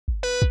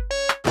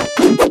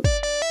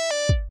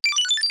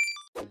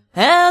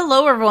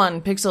Hello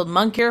everyone, Pixeled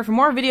Monk here. For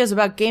more videos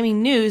about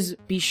gaming news,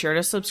 be sure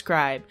to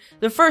subscribe.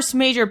 The first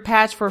major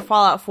patch for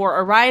Fallout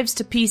 4 arrives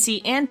to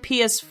PC and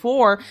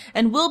PS4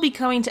 and will be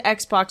coming to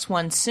Xbox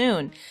One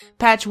soon.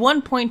 Patch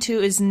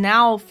 1.2 is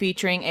now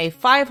featuring a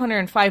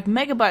 505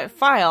 megabyte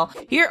file.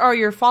 Here are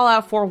your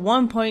Fallout 4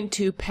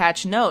 1.2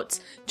 patch notes.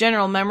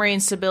 General memory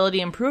and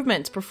stability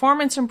improvements,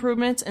 performance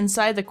improvements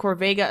inside the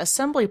Corvega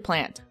assembly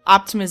plant,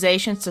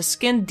 optimizations to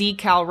skin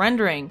decal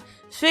rendering,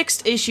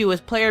 fixed issue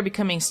with player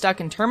becoming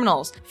stuck in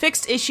terminals,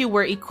 fixed issue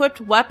where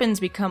equipped weapons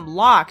become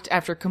locked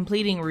after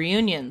completing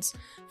reunions,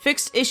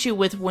 fixed issue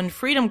with when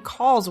freedom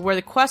calls where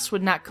the quest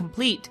would not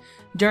complete,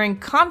 during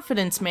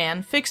Confidence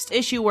Man, fixed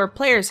issue where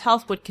players'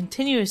 health would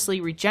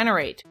continuously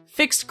regenerate,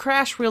 fixed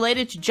crash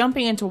related to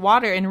jumping into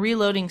water and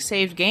reloading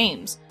saved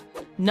games.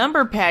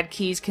 Number pad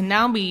keys can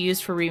now be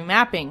used for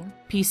remapping,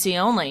 PC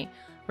only.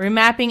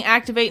 Remapping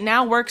Activate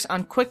now works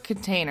on Quick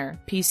Container,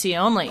 PC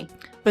only.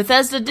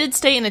 Bethesda did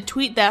state in a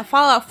tweet that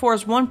Fallout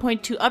 4's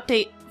 1.2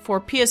 update for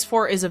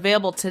PS4 is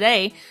available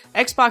today,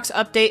 Xbox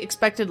update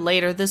expected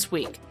later this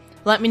week.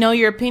 Let me know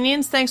your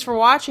opinions, thanks for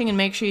watching, and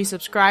make sure you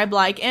subscribe,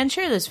 like, and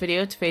share this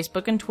video to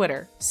Facebook and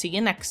Twitter. See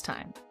you next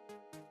time.